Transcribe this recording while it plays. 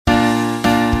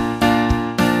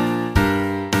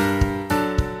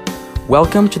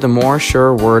Welcome to the More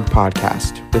Sure Word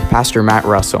podcast with Pastor Matt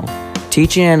Russell,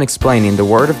 teaching and explaining the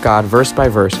Word of God verse by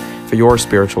verse for your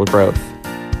spiritual growth.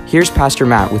 Here's Pastor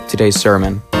Matt with today's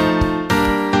sermon.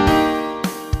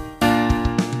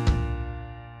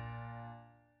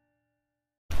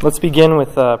 Let's begin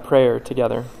with prayer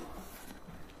together.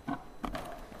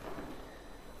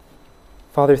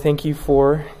 Father, thank you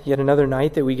for yet another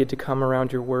night that we get to come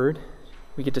around your word.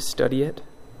 We get to study it.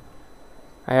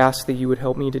 I ask that you would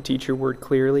help me to teach your word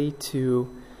clearly,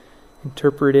 to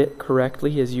interpret it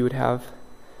correctly as you would have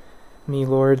me,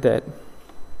 Lord, that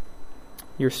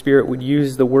your Spirit would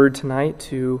use the word tonight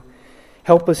to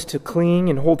help us to cling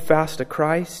and hold fast to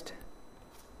Christ,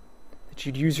 that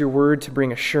you'd use your word to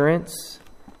bring assurance,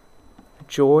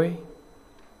 joy,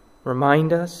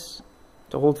 remind us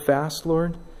to hold fast,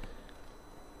 Lord,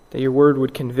 that your word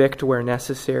would convict where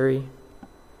necessary,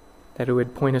 that it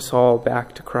would point us all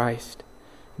back to Christ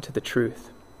and to the truth.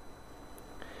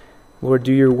 Lord,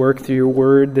 do your work through your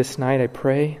word this night, I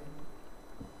pray,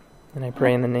 and I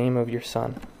pray in the name of your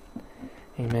Son.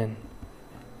 Amen.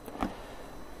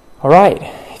 All right,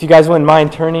 if you guys wouldn't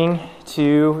mind turning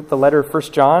to the letter of 1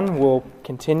 John, we'll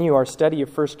continue our study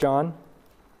of 1 John.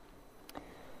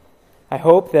 I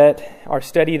hope that our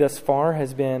study thus far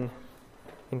has been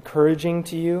encouraging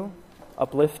to you,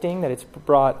 uplifting, that it's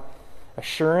brought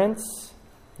assurance,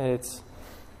 that it's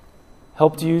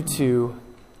helped you to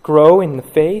grow in the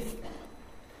faith.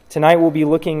 Tonight we'll be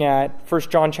looking at 1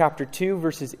 John chapter 2,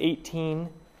 verses 18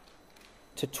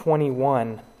 to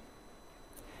 21.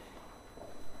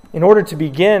 In order to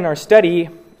begin our study,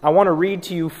 I want to read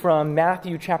to you from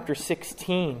Matthew chapter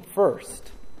 16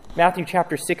 first. Matthew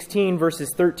chapter 16,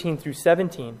 verses 13 through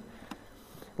 17.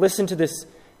 Listen to this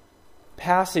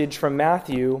passage from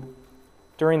Matthew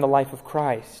during the life of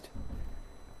Christ.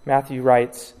 Matthew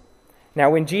writes, "Now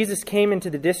when Jesus came into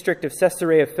the district of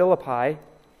Caesarea Philippi,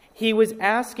 he was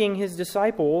asking his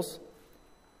disciples,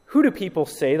 'Who do people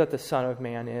say that the Son of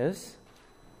Man is?'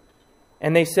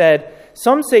 And they said,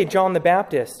 'Some say John the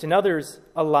Baptist, and others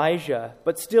Elijah,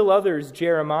 but still others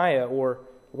Jeremiah or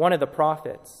one of the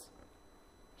prophets.'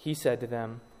 He said to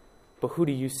them, 'But who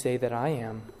do you say that I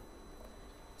am?'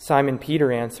 Simon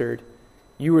Peter answered,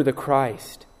 'You are the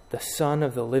Christ, the Son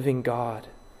of the living God.'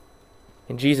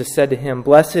 And Jesus said to him,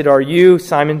 'Blessed are you,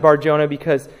 Simon Bar-Jonah,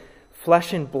 because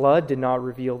flesh and blood did not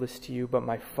reveal this to you, but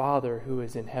my Father who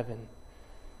is in heaven.'"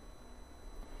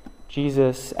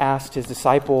 Jesus asked his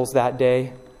disciples that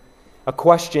day a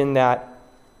question that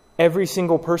every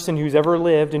single person who's ever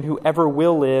lived and who ever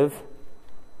will live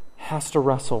has to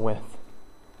wrestle with.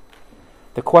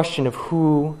 The question of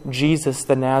who Jesus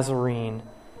the Nazarene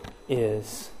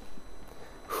is.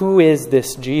 Who is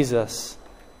this Jesus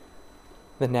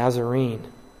the Nazarene?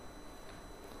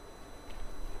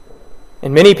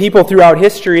 And many people throughout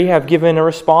history have given a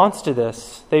response to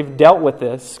this. They've dealt with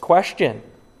this question,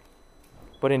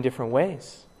 but in different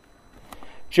ways.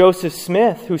 Joseph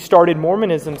Smith, who started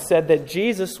Mormonism, said that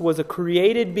Jesus was a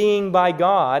created being by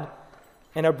God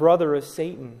and a brother of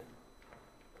Satan.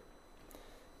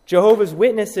 Jehovah's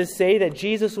Witnesses say that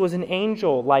Jesus was an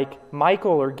angel like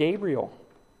Michael or Gabriel.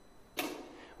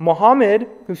 Muhammad,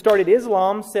 who started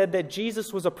Islam, said that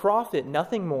Jesus was a prophet,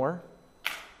 nothing more.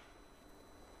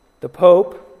 The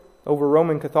Pope, over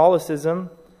Roman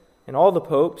Catholicism, and all the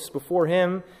popes before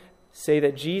him say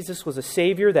that Jesus was a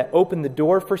Savior that opened the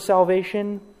door for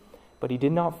salvation, but he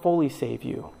did not fully save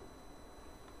you.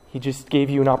 He just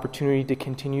gave you an opportunity to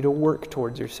continue to work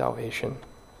towards your salvation.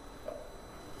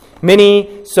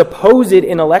 Many supposed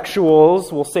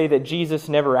intellectuals will say that Jesus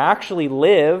never actually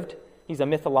lived. He's a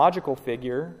mythological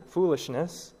figure.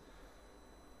 Foolishness.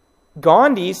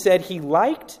 Gandhi said he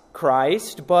liked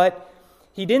Christ, but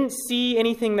he didn't see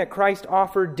anything that Christ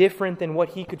offered different than what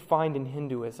he could find in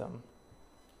Hinduism.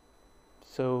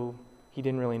 So he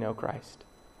didn't really know Christ.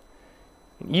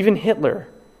 And even Hitler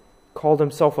called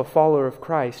himself a follower of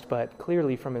Christ, but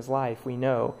clearly from his life we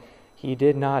know he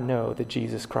did not know the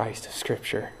Jesus Christ of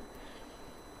Scripture.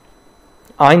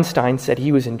 Einstein said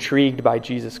he was intrigued by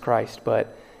Jesus Christ,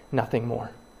 but nothing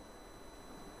more.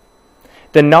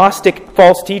 The Gnostic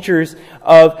false teachers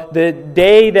of the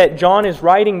day that John is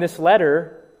writing this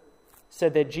letter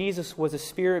said that Jesus was a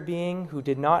spirit being who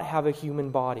did not have a human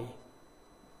body.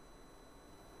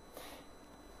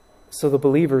 So the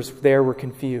believers there were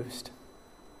confused.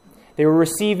 They were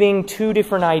receiving two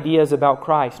different ideas about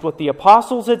Christ. What the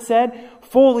apostles had said,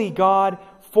 fully God,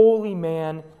 fully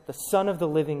man, the Son of the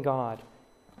living God.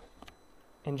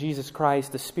 And Jesus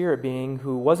Christ, the spirit being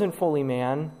who wasn't fully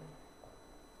man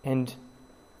and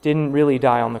didn't really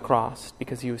die on the cross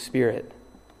because he was spirit.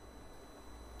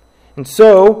 And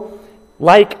so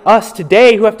like us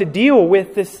today who have to deal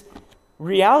with this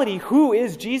reality, who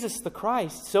is Jesus the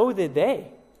Christ? So did they.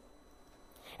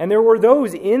 And there were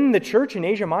those in the church in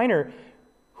Asia Minor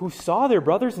who saw their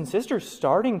brothers and sisters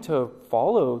starting to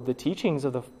follow the teachings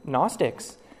of the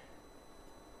Gnostics.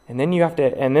 And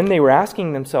then they were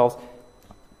asking themselves,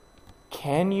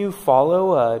 can you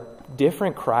follow a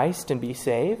different Christ and be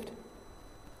saved?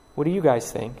 What do you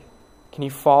guys think? Can you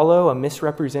follow a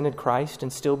misrepresented Christ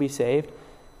and still be saved?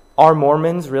 Are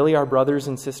Mormons really our brothers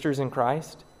and sisters in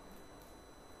Christ?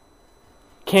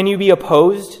 Can you be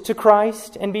opposed to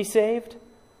Christ and be saved?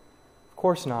 Of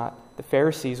course not. The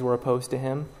Pharisees were opposed to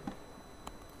him.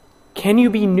 Can you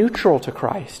be neutral to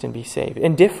Christ and be saved?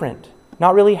 Indifferent,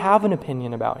 not really have an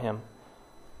opinion about him?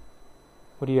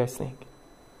 What do you guys think?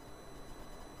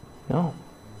 No.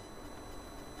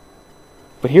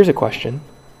 But here's a question.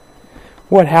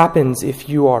 What happens if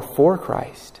you are for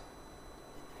Christ,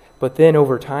 but then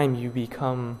over time you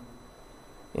become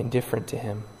indifferent to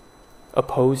him,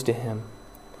 opposed to him,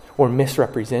 or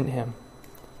misrepresent him?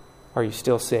 Are you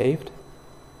still saved?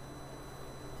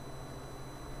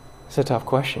 It's a tough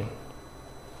question.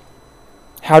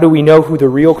 How do we know who the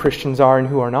real Christians are and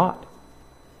who are not?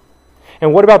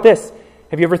 And what about this?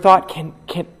 Have you ever thought,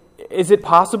 is it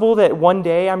possible that one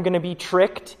day I'm going to be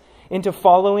tricked into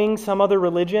following some other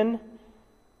religion?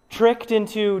 Tricked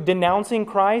into denouncing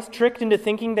Christ? Tricked into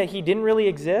thinking that he didn't really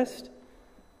exist?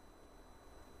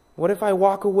 What if I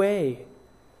walk away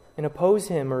and oppose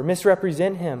him or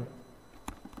misrepresent him?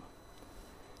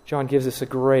 John gives us a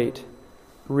great,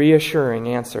 reassuring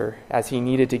answer as he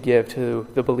needed to give to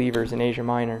the believers in Asia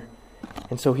Minor.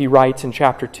 And so he writes in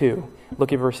chapter 2,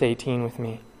 look at verse 18 with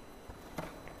me.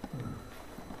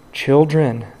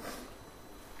 Children,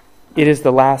 it is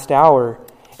the last hour,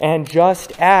 and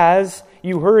just as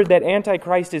you heard that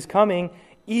Antichrist is coming,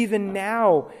 even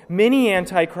now many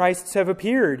Antichrists have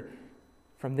appeared.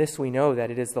 From this we know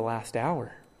that it is the last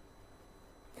hour.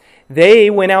 They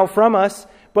went out from us,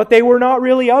 but they were not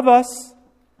really of us.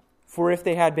 For if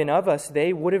they had been of us,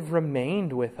 they would have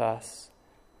remained with us.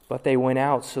 But they went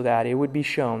out so that it would be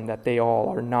shown that they all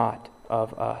are not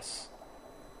of us.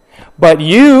 But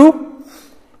you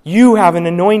have an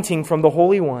anointing from the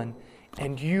Holy One,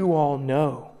 and you all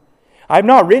know. I have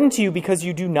not written to you because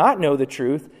you do not know the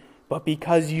truth, but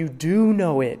because you do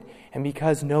know it, and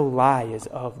because no lie is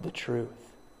of the truth.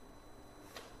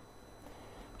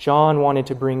 John wanted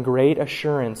to bring great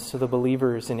assurance to the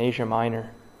believers in Asia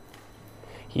Minor.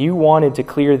 He wanted to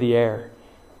clear the air.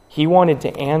 He wanted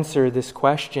to answer this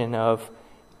question of,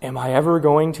 am I ever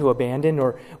going to abandon?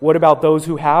 Or what about those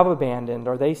who have abandoned?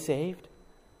 Are they saved?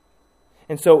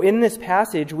 And so in this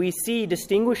passage, we see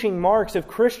distinguishing marks of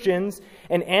Christians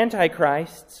and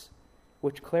antichrists,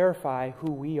 which clarify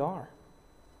who we are,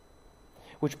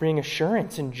 which bring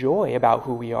assurance and joy about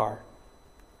who we are,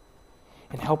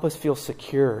 and help us feel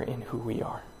secure in who we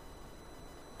are.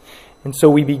 And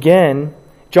so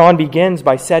John begins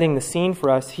by setting the scene for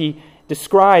us. He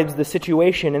describes the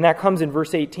situation, and that comes in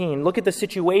verse 18. Look at the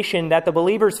situation that the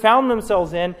believers found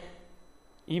themselves in,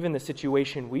 even the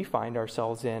situation we find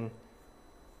ourselves in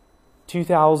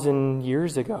 2,000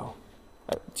 years ago,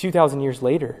 2,000 years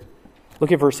later.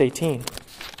 Look at verse 18.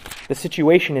 The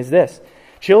situation is this.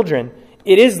 Children,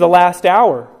 it is the last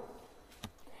hour.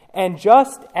 And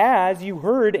just as you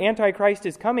heard Antichrist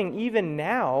is coming, even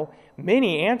now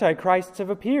many Antichrists have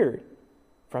appeared.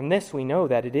 From this we know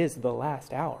that it is the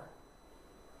last hour.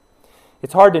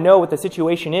 It's hard to know what the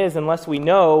situation is unless we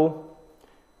know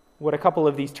what a couple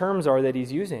of these terms are that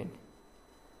he's using.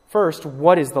 First,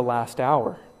 what is the last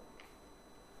hour?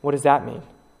 What does that mean?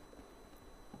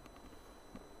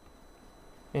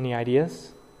 Any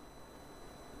ideas?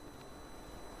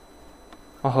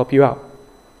 I'll help you out.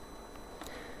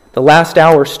 The last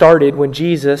hour started when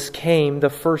Jesus came the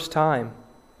first time.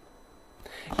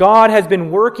 God has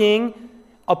been working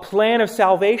a plan of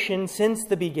salvation since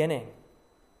the beginning.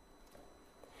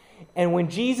 And when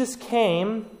Jesus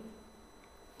came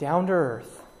down to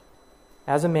earth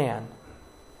as a man,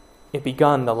 it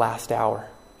begun the last hour.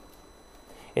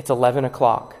 It's 11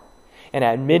 o'clock. And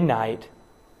at midnight,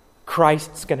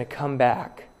 Christ's going to come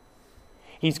back.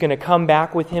 He's going to come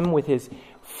back with him with his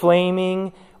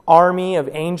flaming army of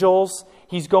angels.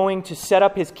 He's going to set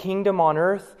up his kingdom on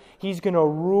earth. He's going to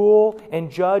rule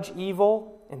and judge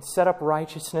evil and set up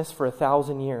righteousness for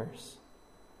 1,000 years.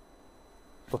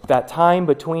 But that time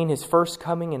between his first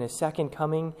coming and his second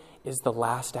coming is the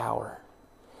last hour.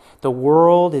 The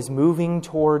world is moving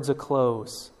towards a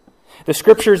close. The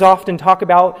scriptures often talk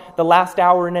about the last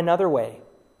hour in another way.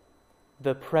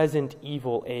 The present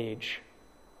evil age.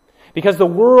 Because the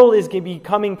world is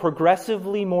becoming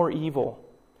progressively more evil.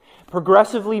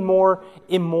 progressively more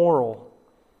immoral.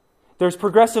 There's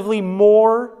progressively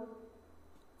more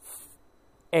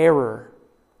error,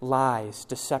 lies,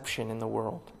 deception in the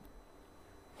world.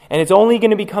 And it's only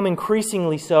going to become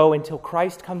increasingly so until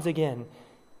Christ comes again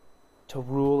to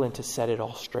rule and to set it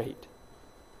all straight.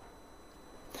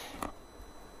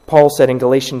 Paul said in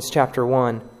Galatians chapter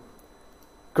 1,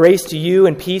 "Grace to you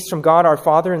and peace from God our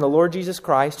Father and the Lord Jesus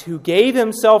Christ, who gave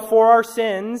himself for our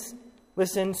sins,"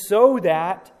 listen, "so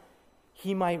that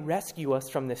he might rescue us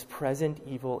from this present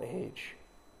evil age."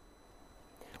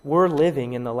 We're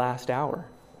living in the last hour.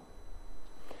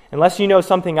 Unless you know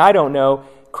something I don't know,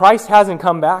 Christ hasn't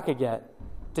come back yet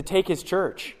to take his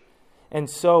church. And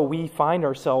so we find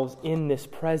ourselves in this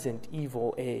present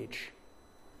evil age.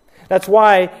 That's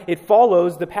why it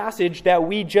follows the passage that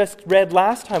we just read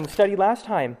last time, studied last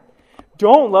time.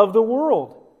 Don't love the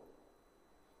world.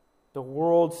 The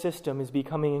world system is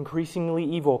becoming increasingly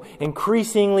evil,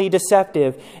 increasingly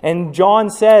deceptive. And John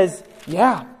says,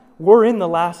 yeah, we're in the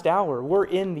last hour. We're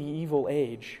in the evil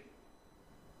age.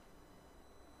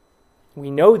 We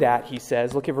know that, he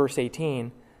says, look at verse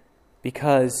 18,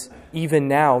 because even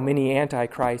now many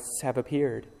antichrists have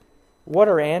appeared. What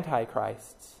are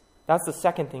antichrists? That's the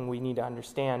second thing we need to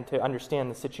understand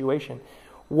the situation.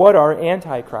 What are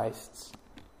antichrists?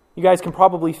 You guys can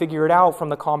probably figure it out from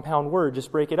the compound word.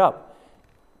 Just break it up.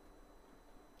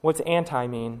 What's anti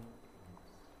mean?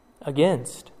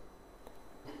 Against.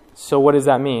 So what does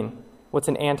that mean? What's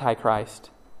an antichrist?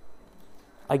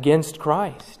 Against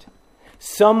Christ.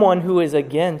 Someone who is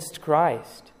against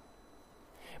Christ.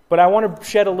 But I want to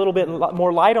shed a little bit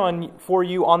more light for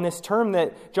you on this term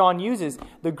that John uses.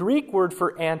 The Greek word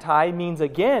for anti means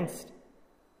against,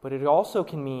 but it also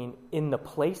can mean in the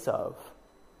place of.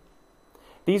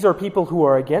 These are people who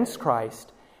are against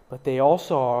Christ, but they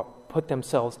also put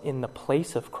themselves in the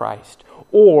place of Christ.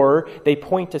 Or they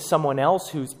point to someone else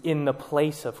who's in the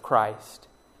place of Christ.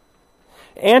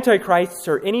 Antichrists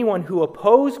are anyone who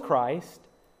oppose Christ,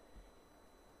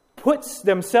 puts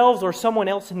themselves or someone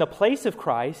else in the place of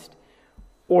Christ,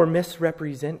 or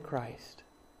misrepresent Christ.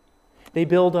 They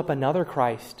build up another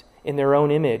Christ in their own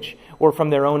image or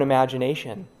from their own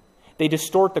imagination. They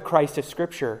distort the Christ of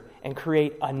Scripture and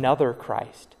create another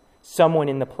Christ, someone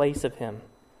in the place of him.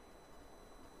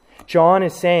 John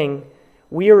is saying,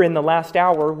 we are in the last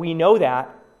hour. We know that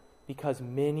because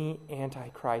many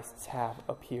antichrists have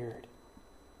appeared.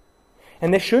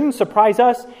 And this shouldn't surprise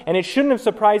us, and it shouldn't have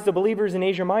surprised the believers in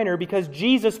Asia Minor, because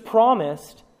Jesus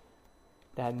promised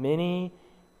that many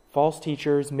false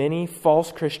teachers, many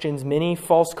false Christians, many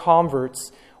false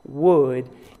converts would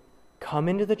come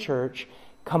into the church,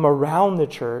 come around the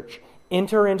church,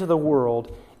 enter into the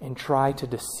world, and try to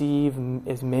deceive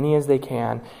as many as they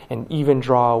can, and even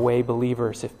draw away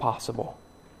believers if possible.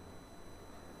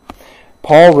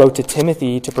 Paul wrote to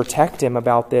Timothy to protect him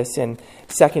about this in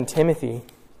 2 Timothy.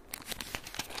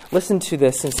 Listen to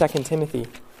this in 2 Timothy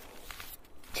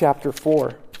chapter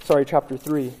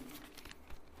 3.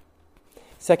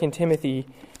 2 Timothy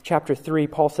chapter 3,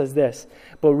 Paul says this,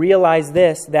 "But realize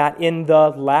this, that in the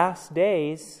last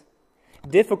days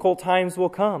difficult times will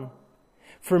come.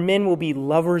 For men will be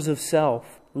lovers of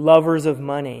self, lovers of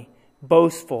money,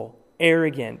 boastful,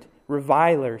 arrogant,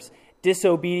 revilers,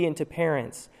 disobedient to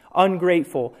parents,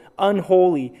 ungrateful,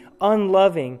 unholy,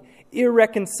 unloving,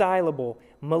 irreconcilable,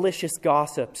 malicious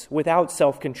gossips, without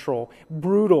self-control,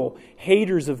 brutal,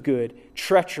 haters of good,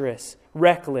 treacherous,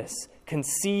 reckless,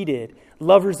 conceited,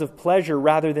 lovers of pleasure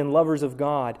rather than lovers of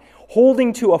God,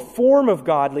 holding to a form of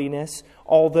godliness,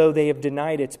 although they have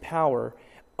denied its power.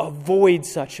 Avoid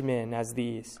such men as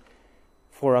these.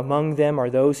 For among them are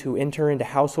those who enter into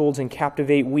households and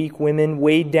captivate weak women,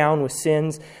 weighed down with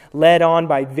sins, led on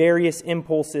by various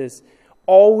impulses,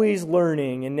 always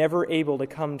learning and never able to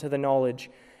come to the knowledge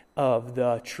of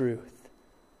the truth.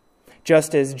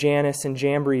 Just as Jannes and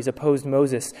Jambres opposed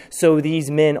Moses, so these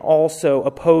men also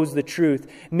oppose the truth,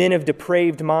 men of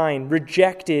depraved mind,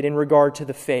 rejected in regard to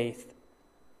the faith.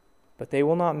 But they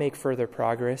will not make further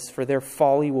progress, for their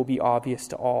folly will be obvious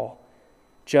to all,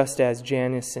 just as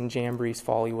Jannes and Jambres'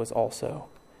 folly was also."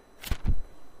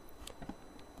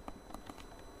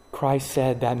 Christ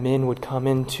said that men would come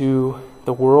into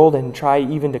the world and try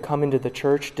even to come into the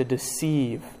church to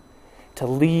deceive, to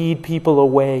lead people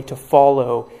away to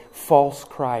follow false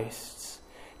Christs,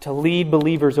 to lead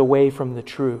believers away from the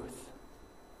truth.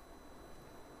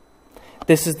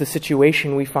 This is the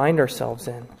situation we find ourselves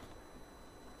in.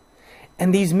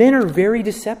 And these men are very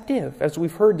deceptive, as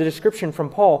we've heard the description from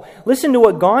Paul. Listen to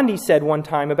what Gandhi said one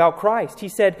time about Christ. He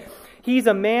said, He's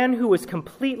a man who was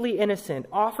completely innocent,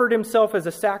 offered himself as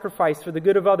a sacrifice for the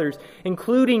good of others,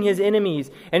 including his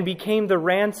enemies, and became the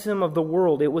ransom of the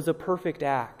world. It was a perfect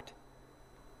act.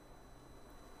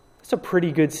 That's a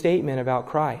pretty good statement about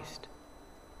Christ.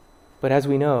 But as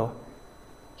we know,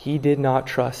 he did not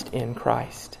trust in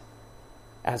Christ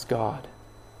as God,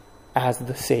 as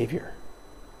the Savior.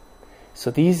 So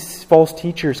these false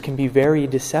teachers can be very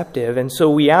deceptive. And so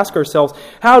we ask ourselves,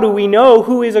 how do we know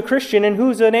who is a Christian and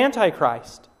who's an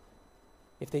antichrist?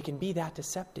 If they can be that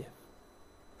deceptive.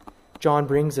 John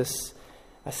brings us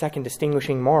a second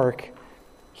distinguishing mark.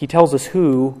 He tells us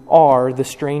who are the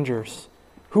strangers.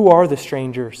 Who are the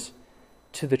strangers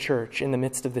to the church in the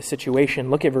midst of this situation?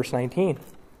 Look at verse 19.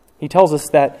 He tells us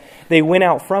that they went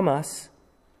out from us,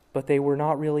 but they were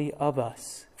not really of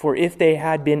us. For if they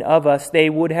had been of us, they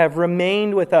would have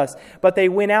remained with us. But they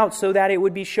went out so that it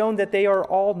would be shown that they are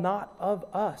all not of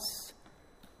us.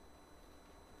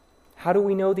 How do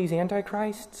we know these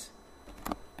antichrists?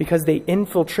 Because they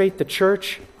infiltrate the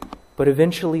church, but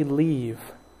eventually leave.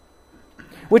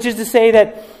 Which is to say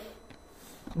that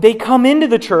they come into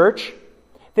the church,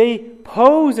 they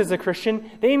pose as a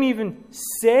Christian, they may even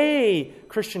say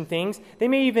Christian things, they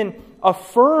may even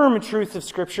affirm truths of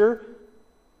Scripture,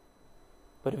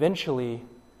 but eventually,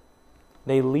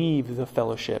 they leave the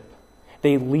fellowship.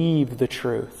 They leave the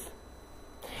truth.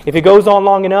 If it goes on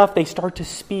long enough, they start to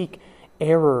speak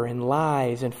error and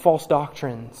lies and false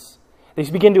doctrines. They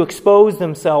begin to expose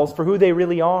themselves for who they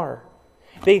really are.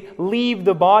 They leave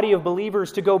the body of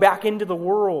believers to go back into the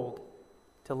world,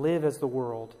 to live as the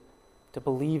world, to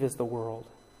believe as the world.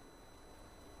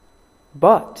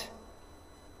 But,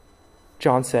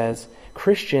 John says,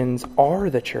 Christians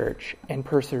are the church and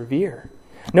persevere.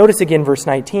 Notice again verse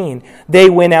 19. They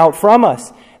went out from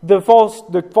us. The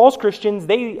false Christians,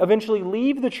 they eventually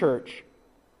leave the church.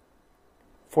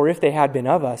 For if they had been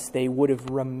of us, they would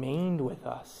have remained with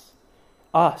us.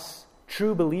 Us,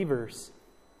 true believers.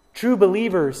 True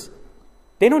believers,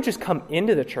 they don't just come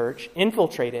into the church,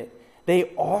 infiltrate it.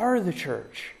 They are the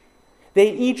church.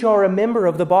 They each are a member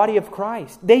of the body of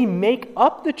Christ. They make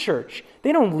up the church.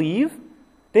 They don't leave.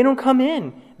 They don't come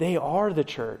in. They are the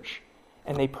church.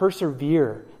 And they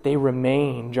persevere. They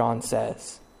remain, John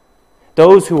says.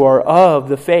 Those who are of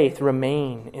the faith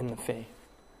remain in the faith.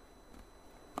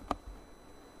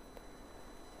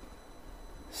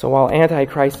 So while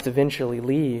antichrists eventually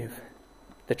leave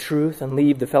the truth and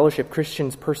leave the fellowship,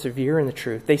 Christians persevere in the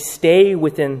truth. They stay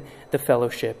within the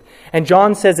fellowship. And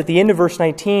John says at the end of verse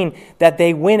 19 that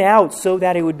they went out so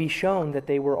that it would be shown that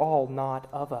they were all not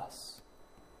of us.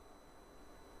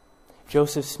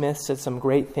 Joseph Smith said some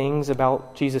great things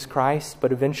about Jesus Christ,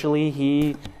 but eventually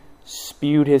he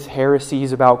spewed his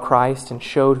heresies about Christ and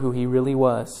showed who he really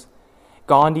was.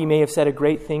 Gandhi may have said a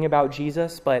great thing about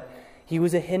Jesus, but he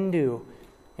was a Hindu,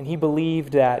 and he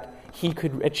believed that he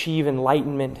could achieve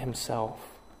enlightenment himself.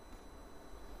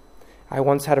 I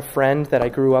once had a friend that I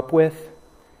grew up with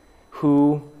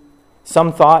who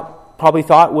some probably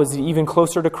thought was even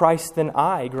closer to Christ than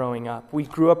I growing up. We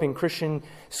grew up in Christian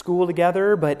school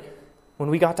together, but when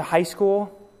we got to high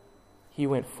school, he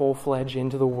went full-fledged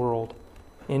into the world,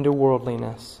 into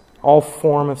worldliness, all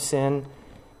form of sin,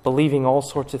 believing all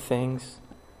sorts of things.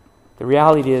 The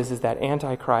reality is that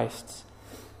antichrists,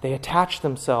 they attach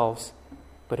themselves,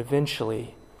 but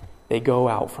eventually they go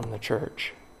out from the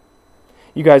church.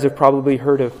 You guys have probably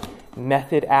heard of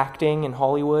method acting in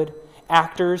Hollywood.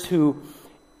 Actors who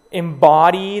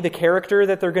embody the character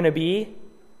that they're going to be.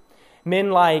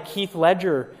 Men like Heath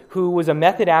Ledger, who was a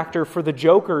method actor for the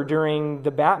Joker during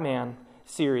the Batman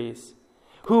series,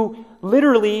 who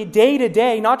literally day to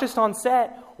day, not just on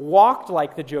set, walked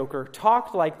like the Joker,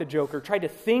 talked like the Joker, tried to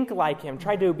think like him,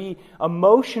 tried to be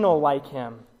emotional like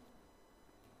him.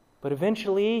 But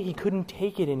eventually he couldn't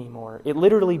take it anymore. It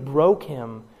literally broke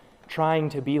him trying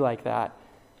to be like that.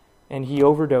 And he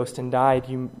overdosed and died.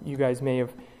 You guys may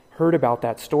have heard about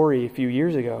that story a few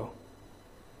years ago.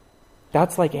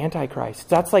 That's like antichrists.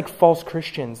 That's like false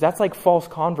Christians. That's like false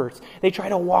converts. They try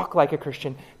to walk like a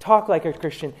Christian, talk like a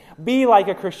Christian, be like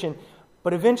a Christian,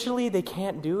 but eventually they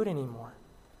can't do it anymore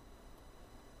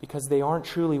because they aren't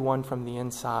truly one from the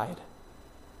inside.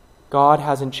 God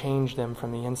hasn't changed them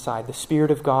from the inside. The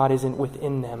Spirit of God isn't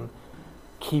within them,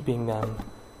 keeping them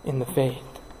in the faith.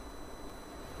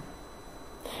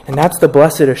 And that's the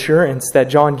blessed assurance that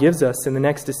John gives us in the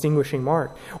next distinguishing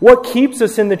mark. What keeps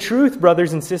us in the truth,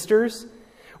 brothers and sisters?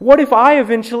 What if I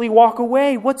eventually walk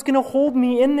away? What's going to hold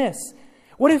me in this?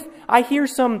 What if I hear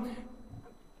some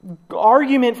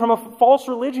argument from a false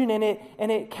religion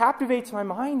and it captivates my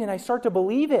mind and I start to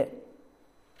believe it?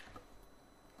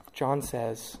 John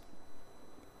says,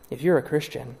 if you're a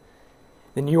Christian,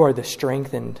 then you are the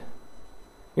strengthened.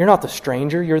 You're not the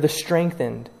stranger, you're the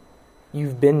strengthened.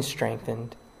 You've been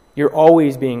strengthened. You're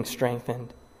always being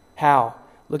strengthened. How?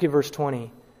 Look at verse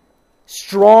 20.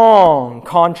 Strong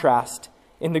contrast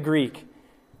in the Greek.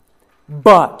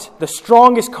 But, the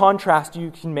strongest contrast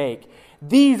you can make.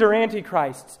 These are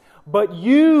antichrists, but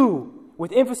you,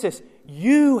 with emphasis,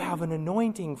 you have an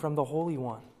anointing from the Holy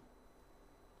One.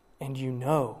 And you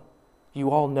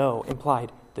all know,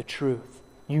 implied, the truth.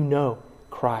 You know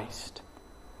Christ.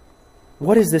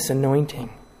 What is this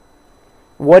anointing?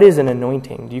 What is an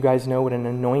anointing? Do you guys know what an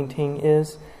anointing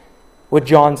is? What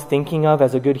John's thinking of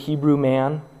as a good Hebrew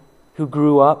man who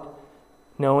grew up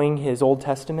knowing his Old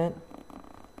Testament?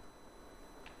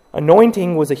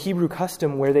 Anointing was a Hebrew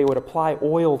custom where they would apply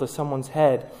oil to someone's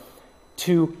head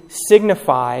to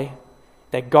signify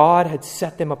that God had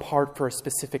set them apart for a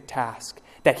specific task,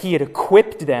 that He had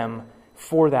equipped them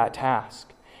for that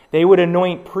task. They would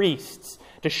anoint priests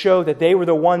to show that they were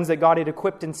the ones that God had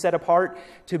equipped and set apart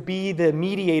to be the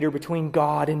mediator between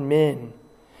God and men.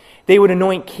 They would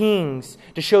anoint kings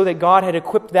to show that God had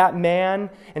equipped that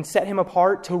man and set him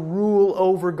apart to rule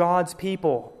over God's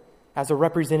people as a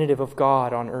representative of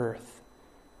God on earth.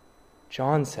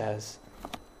 John says,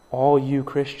 all you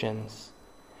Christians,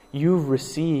 you've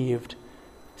received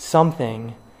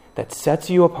something that sets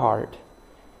you apart,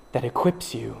 that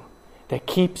equips you, that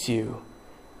keeps you,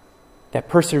 that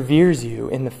perseveres you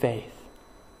in the faith.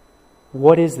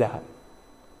 What is that?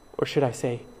 Or should I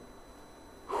say,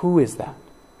 who is that?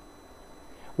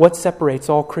 What separates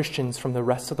all Christians from the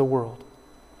rest of the world?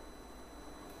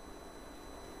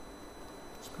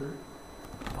 Spirit.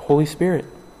 The Holy Spirit.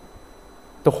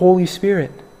 The Holy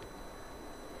Spirit.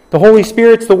 The Holy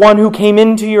Spirit's the one who came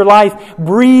into your life,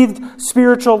 breathed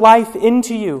spiritual life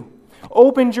into you,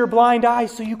 opened your blind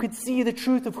eyes so you could see the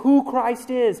truth of who Christ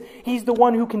is. He's the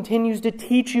one who continues to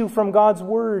teach you from God's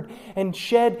Word and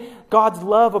shed God's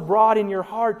love abroad in your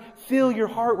heart. Fill your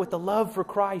heart with the love for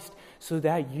Christ so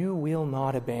that you will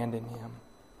not abandon Him.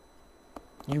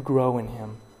 You grow in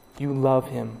Him. You love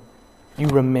Him. You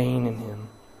remain in Him.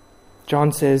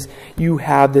 John says you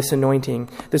have this anointing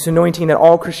that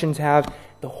all Christians have.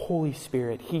 The Holy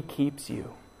Spirit, He keeps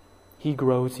you. He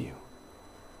grows you.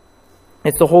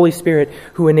 It's the Holy Spirit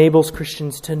who enables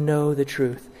Christians to know the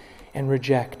truth and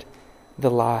reject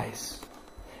the lies.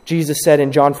 Jesus said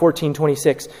in John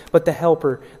 14:26, "But the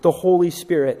Helper, the Holy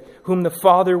Spirit, whom the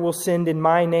Father will send in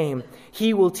my name,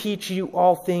 He will teach you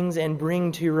all things and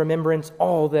bring to your remembrance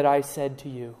all that I said to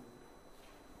you."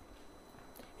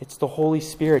 It's the Holy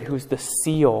Spirit who is the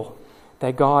seal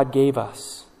that God gave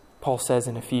us, Paul says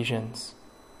in Ephesians.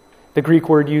 The Greek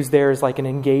word used there is like an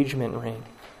engagement ring.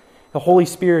 The Holy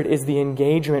Spirit is the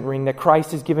engagement ring that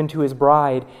Christ has given to His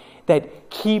bride that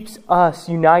keeps us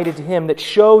united to Him, that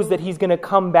shows that He's going to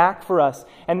come back for us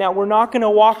and that we're not going to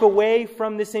walk away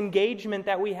from this engagement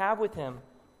that we have with Him.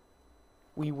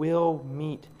 We will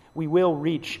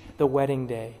reach the wedding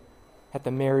day at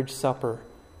the marriage supper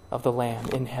of the Lamb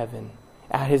in heaven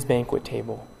at His banquet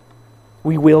table.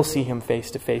 We will see Him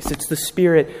face to face. It's the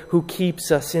Spirit who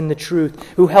keeps us in the truth,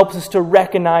 who helps us to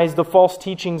recognize the false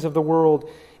teachings of the world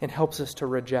and helps us to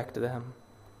reject them.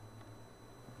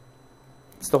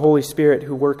 It's the Holy Spirit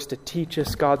who works to teach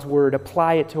us God's Word,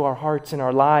 apply it to our hearts and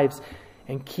our lives,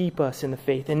 and keep us in the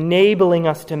faith, enabling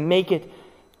us to make it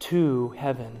to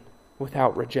heaven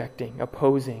without rejecting,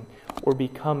 opposing, or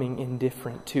becoming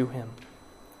indifferent to Him.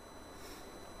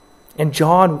 And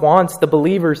John wants the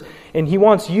believers, and he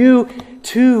wants you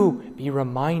to be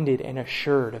reminded and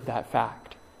assured of that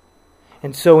fact.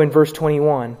 And so in verse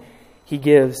 21, he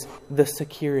gives the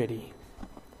security.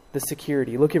 The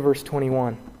security. Look at verse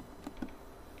 21.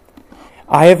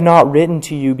 "I have not written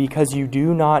to you because you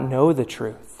do not know the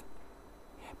truth,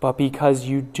 but because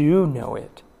you do know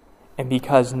it, and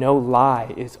because no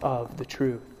lie is of the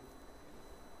truth."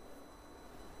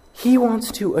 He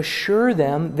wants to assure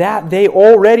them that they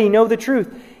already know the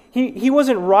truth. He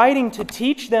wasn't writing to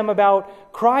teach them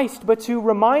about Christ, but to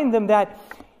remind them that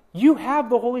you have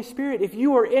the Holy Spirit. If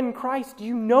you are in Christ,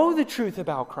 you know the truth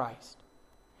about Christ.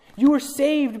 You are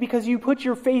saved because you put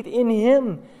your faith in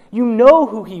Him. You know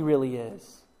who He really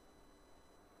is.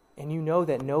 And you know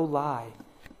that no lie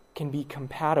can be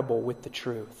compatible with the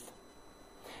truth.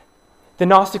 The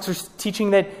Gnostics were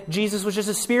teaching that Jesus was just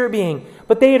a spirit being,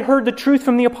 but they had heard the truth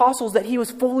from the apostles that He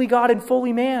was fully God and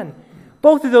fully man.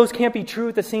 Both of those can't be true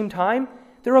at the same time.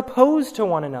 They're opposed to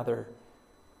one another.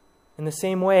 In the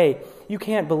same way, you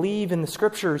can't believe in the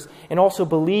Scriptures and also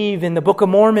believe in the Book of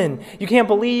Mormon. You can't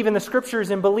believe in the Scriptures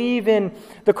and believe in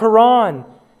the Quran.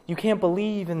 You can't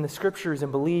believe in the Scriptures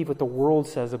and believe what the world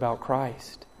says about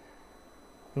Christ.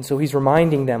 And so he's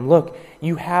reminding them, look,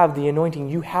 you have the anointing,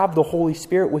 you have the Holy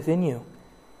Spirit within you.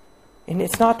 And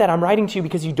it's not that I'm writing to you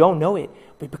because you don't know it,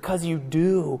 but because you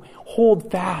do. Hold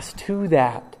fast to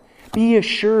that. Be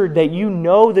assured that you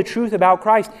know the truth about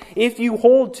Christ if you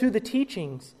hold to the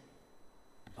teachings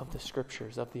of the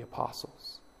Scriptures of the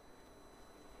apostles.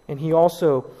 And he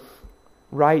also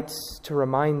writes to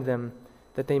remind them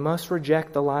that they must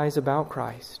reject the lies about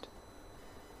Christ.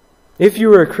 If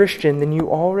you are a Christian, then you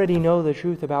already know the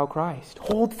truth about Christ.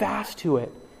 Hold fast to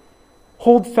it.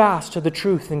 Hold fast to the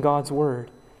truth in God's Word.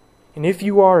 And if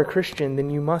you are a Christian, then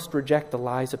you must reject the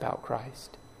lies about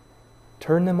Christ.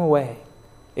 Turn them away.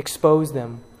 Expose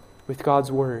them with God's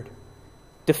Word.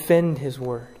 Defend His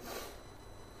Word.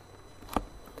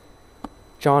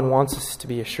 John wants us to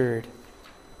be assured.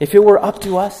 If it were up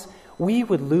to us, we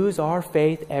would lose our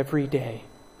faith every day.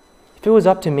 If it was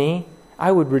up to me,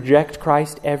 I would reject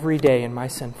Christ every day in my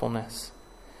sinfulness.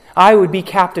 I would be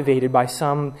captivated by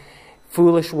some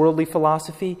foolish worldly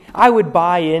philosophy. I would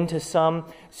buy into some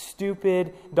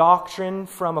stupid doctrine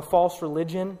from a false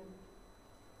religion.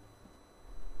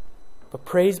 But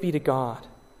praise be to God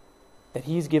that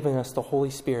He's given us the Holy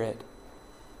Spirit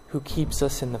who keeps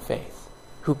us in the faith,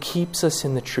 who keeps us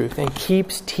in the truth, and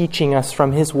keeps teaching us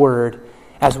from His Word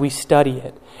as we study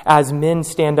it. As men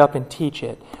stand up and teach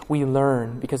it, we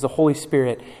learn because the Holy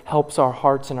Spirit helps our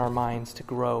hearts and our minds to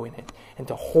grow in it and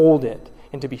to hold it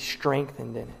and to be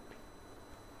strengthened in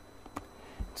it.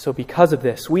 So because of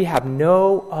this, we have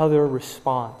no other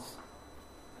response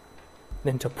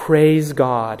than to praise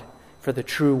God for the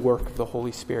true work of the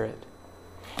Holy Spirit.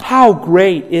 How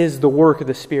great is the work of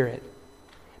the Spirit,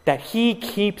 that He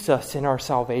keeps us in our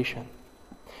salvation,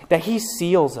 that He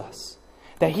seals us,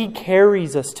 that He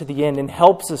carries us to the end and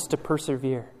helps us to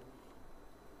persevere.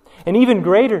 And even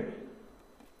greater,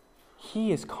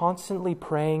 He is constantly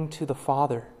praying to the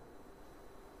Father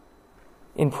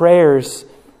in prayers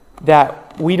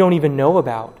that we don't even know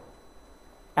about,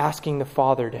 asking the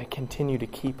Father to continue to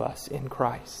keep us in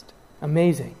Christ.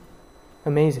 Amazing.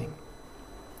 Amazing.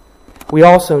 We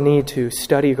also need to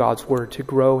study God's Word to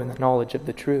grow in the knowledge of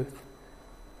the truth.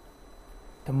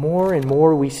 The more and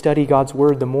more we study God's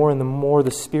Word, the more and the more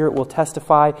the Spirit will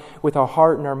testify with our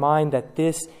heart and our mind that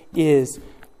this is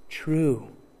true.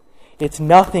 It's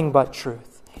nothing but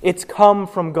truth. It's come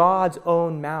from God's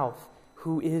own mouth,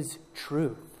 who is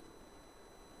truth.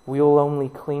 We will only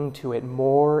cling to it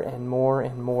more and more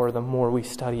and more the more we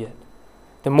study it.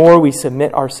 The more we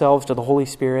submit ourselves to the Holy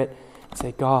Spirit and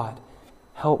say, God,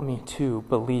 help me to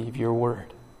believe your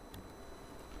word.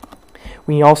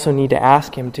 We also need to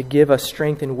ask Him to give us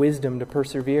strength and wisdom to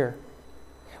persevere.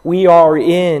 We are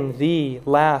in the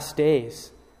last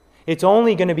days. It's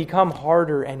only going to become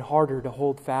harder and harder to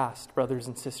hold fast, brothers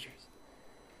and sisters.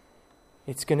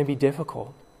 It's going to be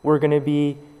difficult. We're going to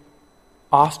be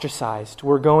ostracized.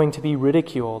 We're going to be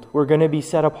ridiculed. We're going to be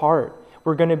set apart.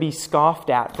 We're going to be scoffed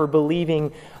at for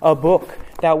believing a book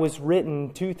that was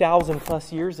written 2,000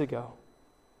 plus years ago.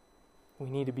 We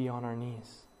need to be on our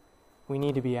knees. We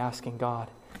need to be asking God,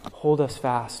 hold us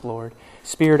fast, Lord.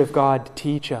 Spirit of God,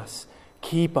 teach us,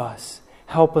 keep us,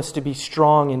 help us to be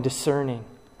strong and discerning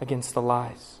against the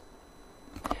lies.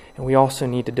 And we also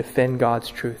need to defend God's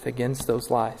truth against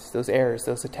those lies, those errors,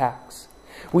 those attacks.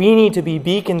 We need to be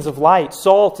beacons of light,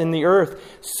 salt in the earth,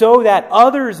 so that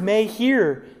others may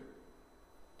hear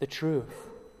the truth,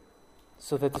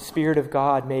 so that the Spirit of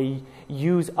God may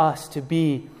use us to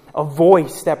be a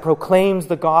voice that proclaims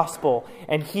the gospel,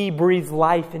 and He breathes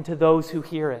life into those who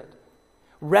hear it,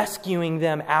 rescuing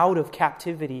them out of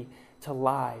captivity to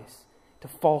lies, to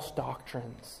false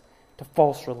doctrines, to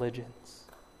false religions,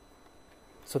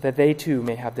 so that they too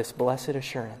may have this blessed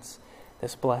assurance,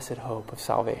 this blessed hope of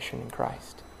salvation in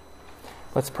Christ.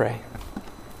 Let's pray.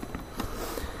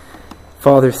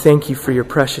 Father, thank You for Your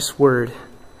precious word.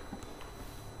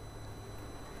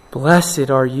 Blessed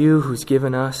are You who's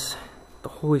given us the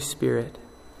Holy Spirit.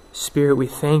 Spirit, we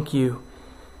thank You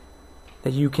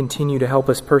that You continue to help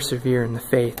us persevere in the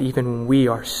faith even when we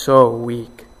are so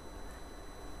weak.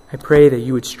 I pray that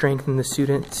You would strengthen the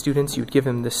students, You would give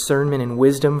them discernment and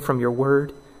wisdom from Your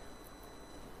word.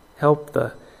 Help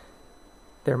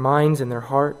their minds and their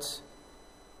hearts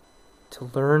to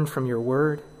learn from Your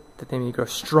word, that they may grow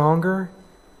stronger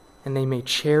and they may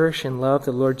cherish and love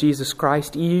the Lord Jesus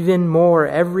Christ even more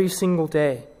every single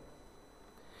day.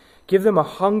 Give them a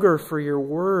hunger for Your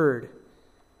word,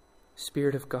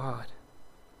 Spirit of God.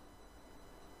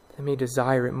 They may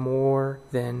desire it more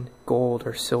than gold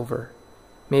or silver.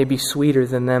 May it be sweeter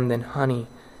than them than honey.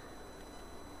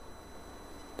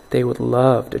 That they would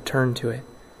love to turn to it.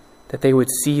 That they would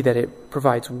see that it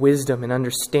provides wisdom and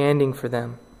understanding for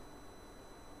them.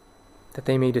 that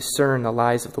they may discern the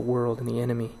lies of the world and the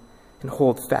enemy and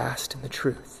hold fast in the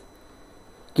truth.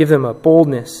 Give them a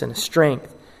boldness and a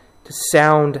strength to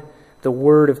sound the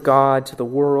word of God to the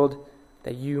world,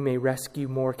 that you may rescue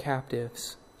more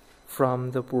captives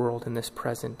from the world in this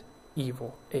present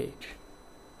evil age.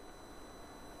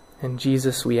 And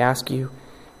Jesus, we ask you,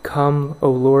 come, O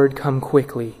Lord, come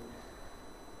quickly,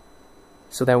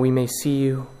 so that we may see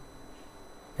you,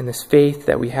 and this faith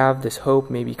that we have, this hope,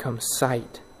 may become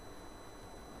sight,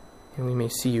 and we may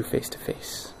see you face to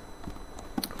face.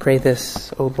 Pray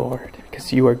this, O Lord,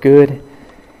 because you are good,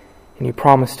 and you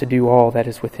promise to do all that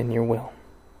is within your will.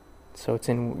 So it's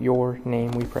in your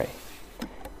name we pray.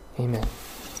 Amen.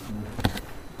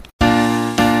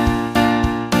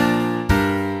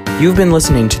 You've been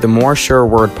listening to the More Sure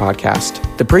Word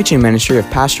podcast, the preaching ministry of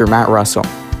Pastor Matt Russell.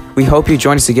 We hope you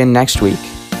join us again next week.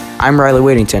 I'm Riley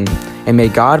Whittington, and may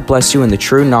God bless you in the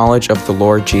true knowledge of the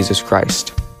Lord Jesus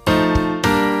Christ.